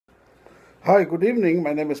Hi, good evening.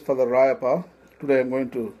 My name is Father Rayappa. Today I'm going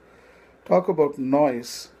to talk about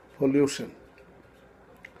noise pollution.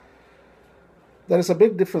 There is a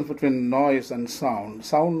big difference between noise and sound.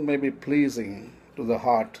 Sound may be pleasing to the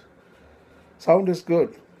heart. Sound is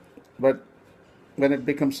good, but when it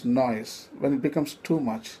becomes noise, when it becomes too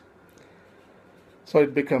much, so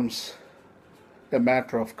it becomes a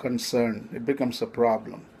matter of concern, it becomes a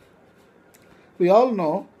problem. We all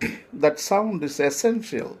know that sound is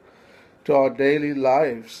essential to our daily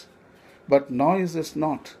lives, but noise is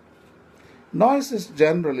not. Noise is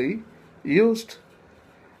generally used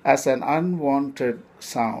as an unwanted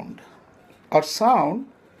sound or sound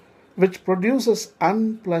which produces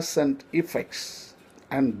unpleasant effects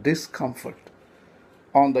and discomfort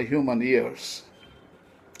on the human ears.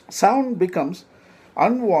 Sound becomes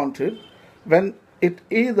unwanted when it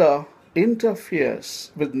either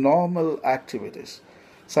interferes with normal activities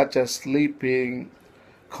such as sleeping,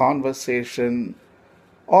 conversation,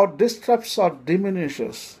 or disrupts or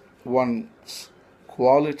diminishes one's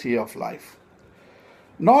quality of life.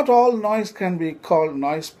 Not all noise can be called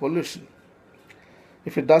noise pollution.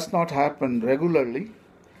 If it does not happen regularly,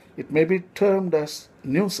 it may be termed as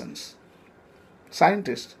nuisance.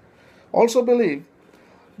 Scientists also believe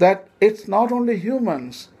that it's not only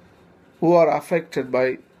humans who are affected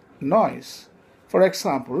by noise. For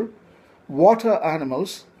example, water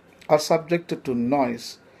animals are subjected to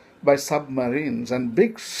noise by submarines and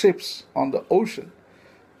big ships on the ocean,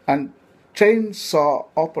 and chainsaw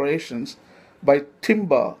operations by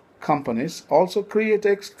timber companies also create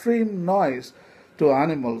extreme noise to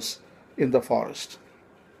animals in the forest.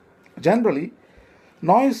 Generally,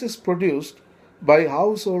 noise is produced by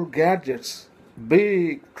household gadgets,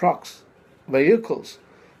 big trucks, vehicles,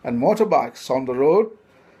 and motorbikes on the road,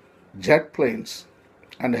 jet planes,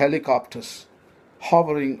 and helicopters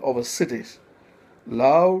hovering over cities,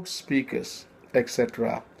 loudspeakers,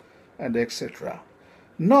 etc., and etc.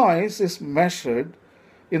 Noise is measured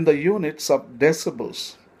in the units of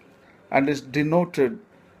decibels and is denoted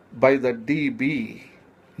by the dB.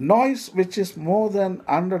 Noise which is more than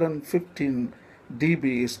 115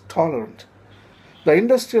 dB is tolerant. The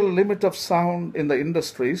industrial limit of sound in the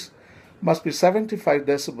industries must be 75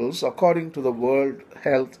 decibels according to the World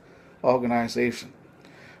Health Organization.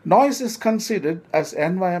 Noise is considered as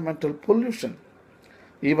environmental pollution,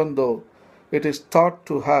 even though it is thought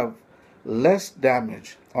to have less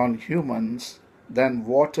damage on humans than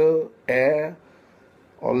water, air,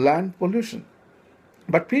 or land pollution.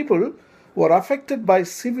 But people who are affected by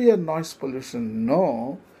severe noise pollution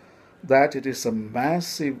know that it is a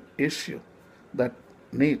massive issue that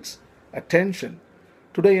needs attention.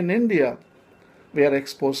 Today in India, we are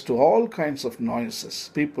exposed to all kinds of noises.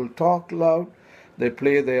 People talk loud, they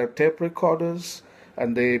play their tape recorders,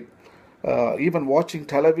 and they even watching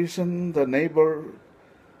television, the neighbor,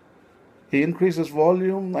 he increases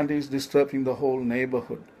volume and is disturbing the whole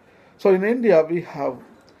neighborhood. So in India, we have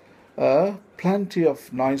plenty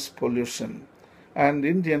of noise pollution. And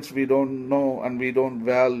Indians, we don't know and we don't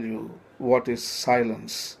value what is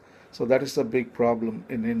silence. So that is a big problem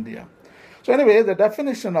in India. So anyway, the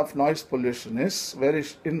definition of noise pollution is very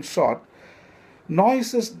in short,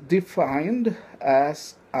 noise is defined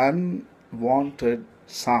as unwanted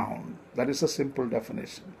sound. That is a simple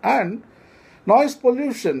definition. And noise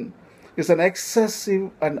pollution is an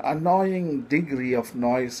excessive and annoying degree of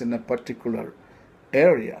noise in a particular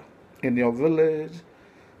area, in your village,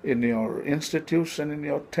 in your institution, in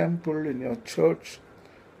your temple, in your church,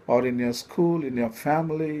 or in your school, in your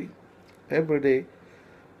family. Every day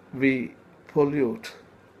we pollute.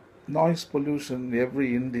 Noise pollution,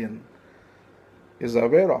 every Indian is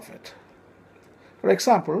aware of it. For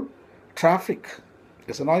example, traffic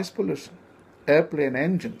is a noise pollution, airplane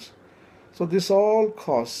engines. So this all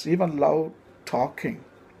causes even loud talking.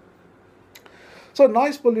 So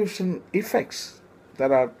noise pollution effects,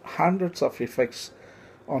 there are hundreds of effects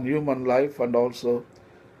on human life and also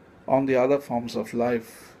on the other forms of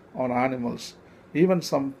life, on animals, even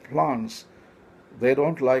some plants. They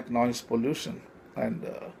don't like noise pollution, and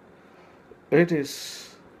it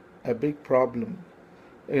is a big problem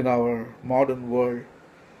in our modern world.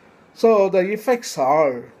 So the effects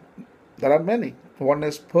are, there are many. One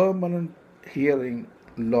is permanent hearing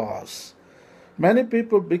loss. Many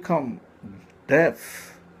people become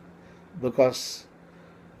deaf because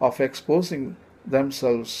of exposing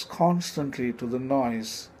themselves constantly to the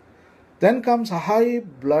noise. Then comes high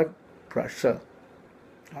blood pressure.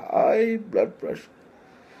 High blood pressure.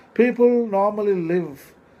 People normally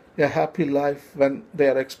live a happy life when they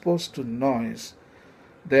are exposed to noise.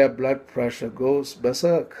 Their blood pressure goes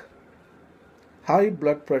berserk. High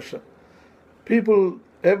blood pressure. People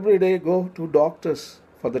every day go to doctors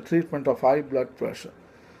for the treatment of high blood pressure.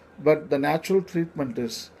 But the natural treatment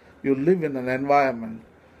is you live in an environment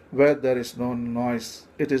where there is no noise.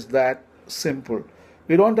 It is that simple.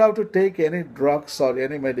 You don't have to take any drugs or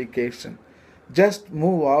any medication. Just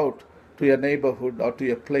move out to your neighborhood or to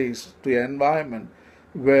your place, to your environment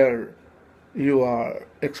where you are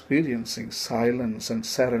experiencing silence and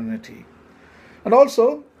serenity. And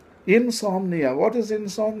also, insomnia. What is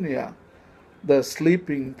insomnia? The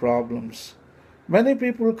sleeping problems. Many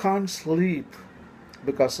people can't sleep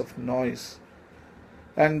because of noise.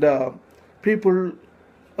 And people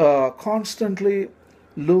constantly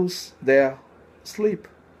lose their sleep.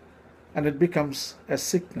 And it becomes a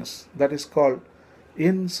sickness that is called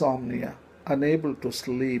insomnia, unable to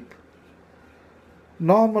sleep.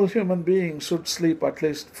 Normal human beings should sleep at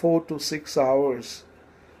least 4 to 6 hours.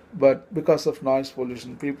 But because of noise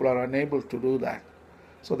pollution, people are unable to do that.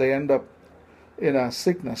 So they end up in a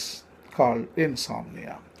sickness called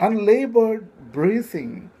insomnia. And labored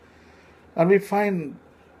breathing. And we find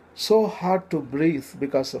so hard to breathe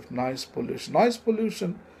because of noise pollution. Noise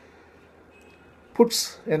pollution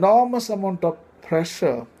puts enormous amount of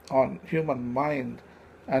pressure on human mind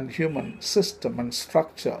and human system and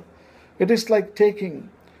structure. It is like taking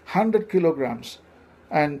 100 kilograms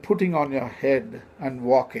and putting on your head and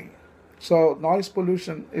walking. So noise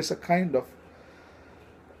pollution is a kind of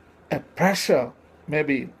a pressure,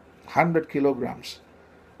 maybe 100 kilograms,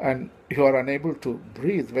 and you are unable to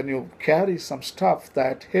breathe. When you carry some stuff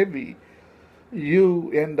that heavy,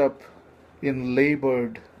 you end up in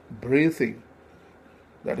labored breathing.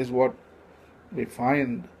 That is what we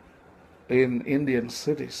find in Indian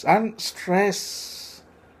cities. And stress.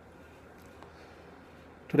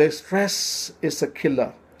 Today, stress is a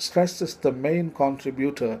killer. Stress is the main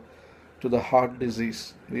contributor to the heart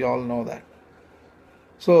disease. We all know that.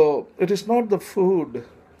 So, it is not the food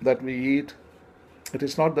that we eat. It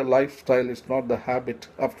is not the lifestyle. It's not the habit,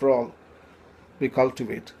 after all, we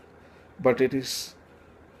cultivate. But it is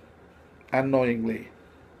unknowingly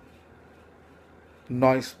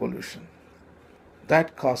noise pollution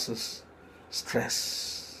that causes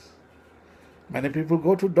stress. Many people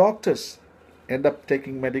go to doctors, end up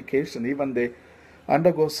taking medication, even they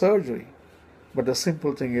undergo surgery. But the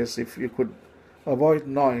simple thing is, if you could avoid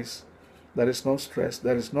noise, there is no stress,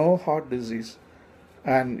 there is no heart disease,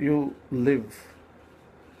 and you live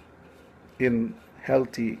in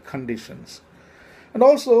healthy conditions. And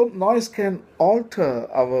also, noise can alter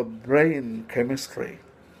our brain chemistry,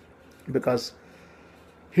 because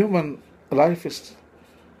human life is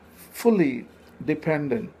fully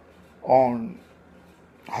dependent on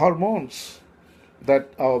hormones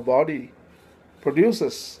that our body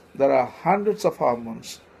produces. There are hundreds of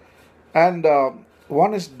hormones, and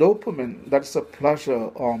one is dopamine, that's a pleasure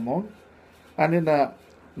hormone. And in a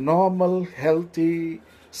normal, healthy,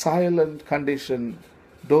 silent condition,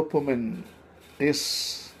 dopamine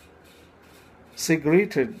is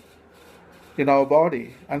secreted in our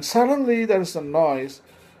body, and suddenly there is a noise,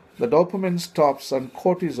 the dopamine stops, and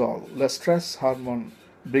cortisol, the stress hormone,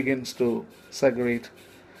 begins to segregate.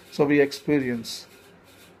 So we experience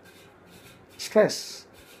stress.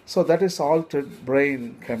 So that is altered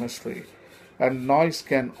brain chemistry. And noise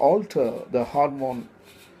can alter the hormonal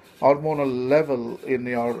level in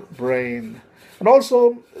your brain. And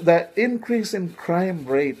also the increase in crime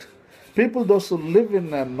rate. People, those who live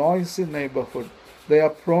in a noisy neighborhood, they are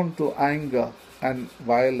prone to anger and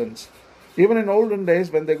violence. Even in olden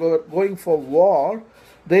days, when they were going for war,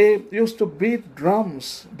 they used to beat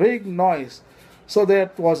drums, big noise. So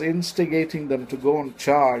that was instigating them to go and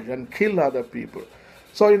charge and kill other people.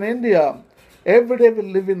 So in India, every day we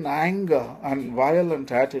live in anger and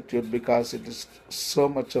violent attitude because it is so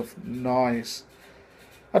much of noise.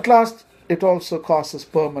 At last, it also causes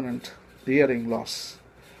permanent hearing loss.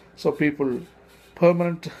 So people,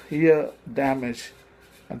 permanent ear damage,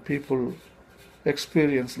 and people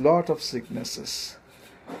experience lot of sicknesses.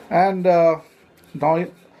 And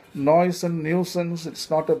noise and nuisance,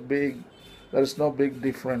 there is no big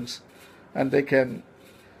difference. And they can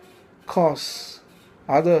cause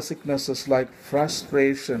other sicknesses like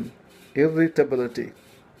frustration, irritability.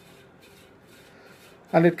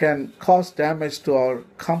 And it can cause damage to our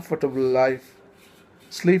comfortable life.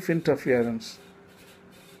 Sleep interference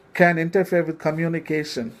can interfere with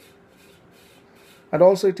communication. And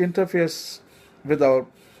also it interferes with our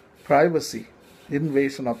privacy,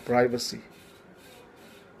 invasion of privacy.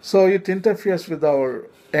 So it interferes with our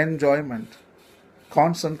enjoyment,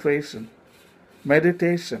 concentration,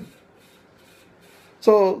 meditation.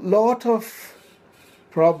 So lot of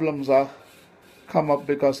problems come up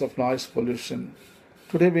because of noise pollution.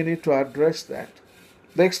 Today we need to address that.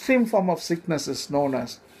 The extreme form of sickness is known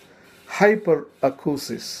as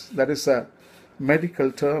hyperacusis. That is a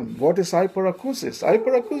medical term. What is hyperacusis?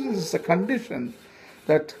 Hyperacusis is a condition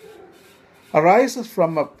that arises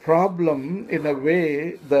from a problem in a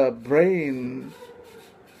way the brain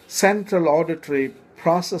central auditory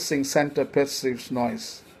processing center perceives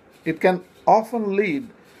noise. It can often lead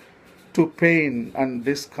to pain and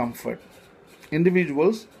discomfort.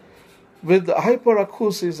 Individuals with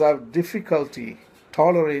hyperacusis have difficulty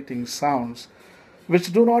tolerating sounds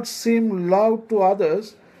which do not seem loud to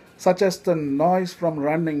others, such as the noise from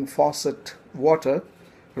running faucet water,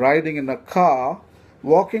 riding in a car,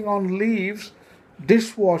 walking on leaves,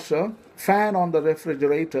 dishwasher, fan on the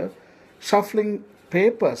refrigerator, shuffling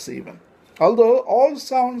papers even. Although all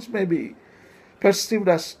sounds may be perceived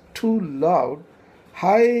as too loud,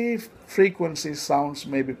 high frequency sounds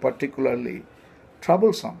may be particularly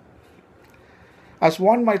troublesome. As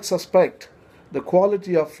one might suspect, the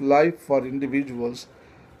quality of life for individuals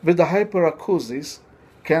with the hyperacusis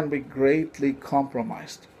can be greatly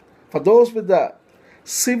compromised. For those with the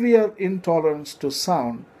severe intolerance to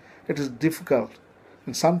sound, it is difficult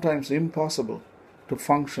and sometimes impossible to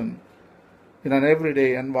function in an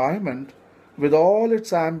everyday environment with all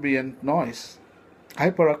its ambient noise.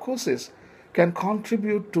 Hyperacusis can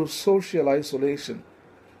contribute to social isolation,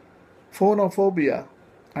 phonophobia,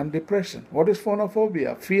 and depression. What is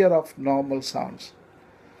phonophobia? Fear of normal sounds.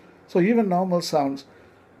 So even normal sounds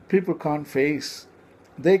people can't face.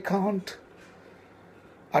 They can't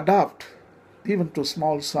adapt even to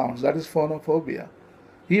small sounds. That is phonophobia.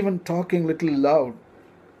 Even talking little loud,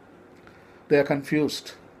 they are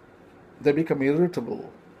confused. They become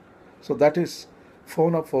irritable. So that is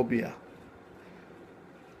phonophobia.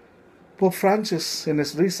 Pope Francis, in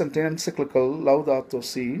his recent encyclical Laudato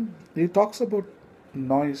Si, he talks about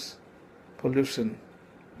noise pollution.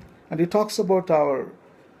 And he talks about our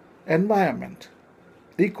environment,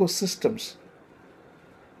 ecosystems.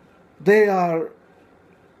 They are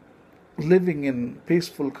living in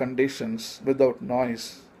peaceful conditions without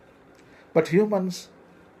noise. But humans,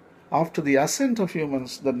 after the ascent of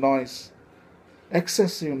humans, the noise,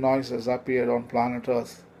 excessive noise has appeared on planet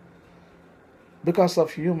Earth because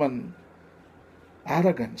of human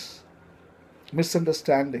arrogance,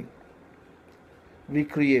 misunderstanding. We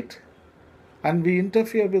create and we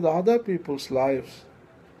interfere with other people's lives.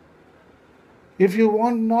 If you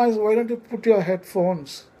want noise, why don't you put your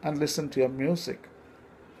headphones and listen to your music?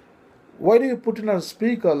 Why do you put in a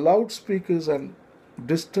speaker, loudspeakers, and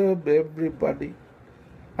disturb everybody?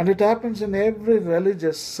 And it happens in every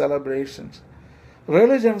religious celebrations.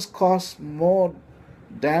 Religions cause more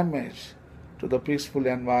damage to the peaceful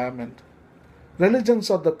environment. Religions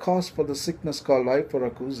are the cause for the sickness called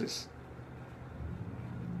hyperacusis.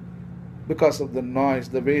 Because of the noise,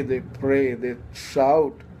 the way they pray, they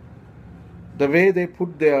shout, the way they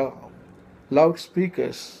put their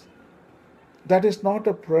loudspeakers, that is not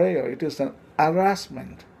a prayer, it is an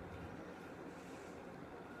harassment.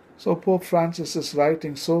 So Pope Francis is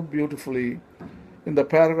writing so beautifully in the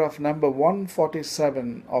paragraph number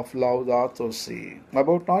 147 of Laudato Si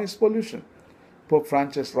about noise pollution. Pope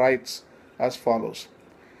Francis writes as follows: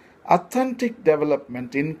 authentic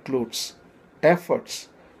development includes efforts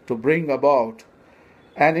to bring about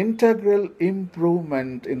an integral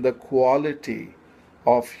improvement in the quality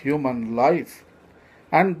of human life,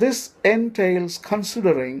 and this entails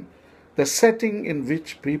considering the setting in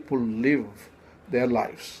which people live their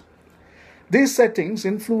lives. These settings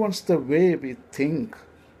influence the way we think,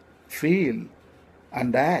 feel,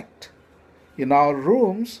 and act. In our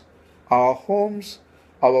rooms, our homes,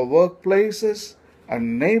 our workplaces,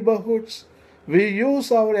 and neighborhoods, we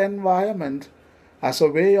use our environment as a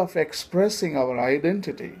way of expressing our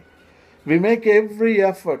identity. We make every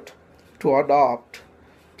effort to adapt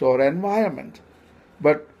to our environment,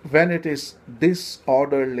 but when it is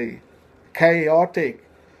disorderly, chaotic,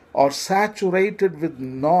 or saturated with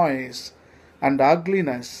noise and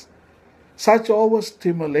ugliness, such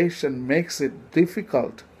overstimulation makes it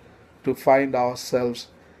difficult to find ourselves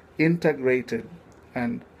integrated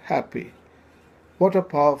and happy. What a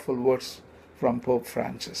powerful words from Pope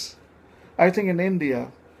Francis. I think in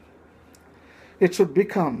India, it should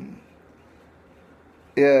become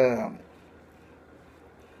a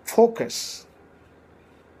focus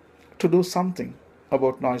to do something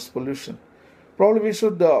about noise pollution. Probably we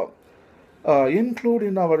should include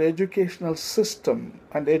in our educational system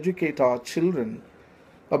and educate our children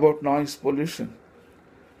about noise pollution.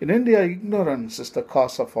 In India, ignorance is the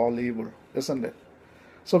cause of all evil, isn't it?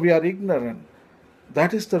 So we are ignorant.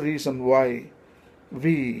 That is the reason why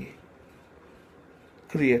we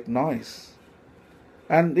create noise.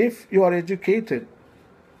 And if you are educated,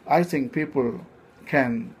 I think people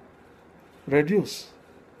can reduce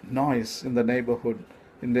noise in the neighborhood,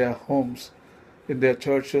 in their homes, in their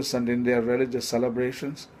churches, and in their religious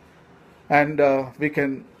celebrations. And we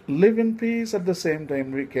can live in peace at the same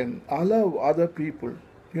time. We can allow other people,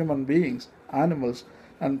 human beings, animals,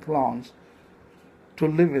 and plants to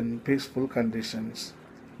live in peaceful conditions,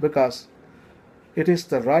 because it is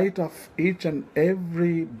the right of each and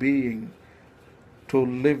every being to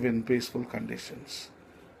live in peaceful conditions.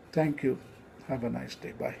 Thank you. Have a nice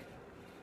day. Bye.